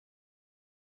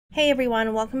Hey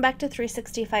everyone, welcome back to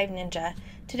 365 Ninja.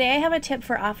 Today I have a tip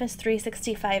for Office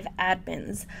 365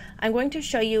 admins. I'm going to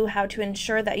show you how to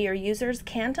ensure that your users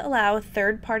can't allow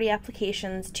third-party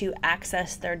applications to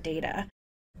access their data.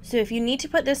 So if you need to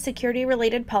put this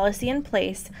security-related policy in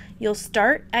place, you'll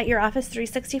start at your Office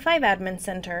 365 Admin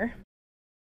Center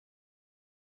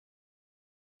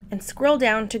and scroll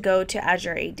down to go to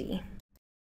Azure AD.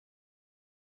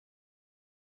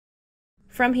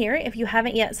 From here, if you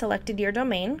haven't yet selected your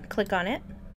domain, click on it.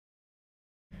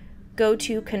 Go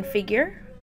to Configure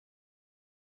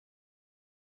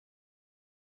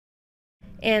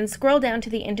and scroll down to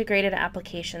the Integrated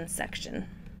Applications section.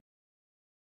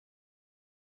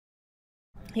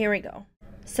 Here we go.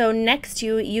 So next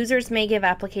to users may give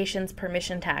applications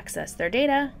permission to access their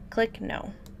data, click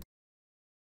No.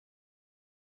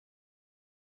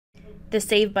 The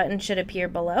Save button should appear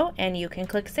below and you can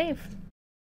click Save.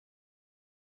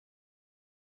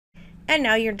 And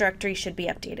now your directory should be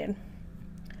updated.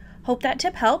 Hope that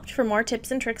tip helped. For more tips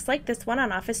and tricks like this one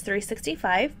on Office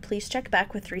 365, please check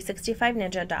back with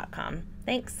 365ninja.com.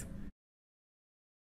 Thanks.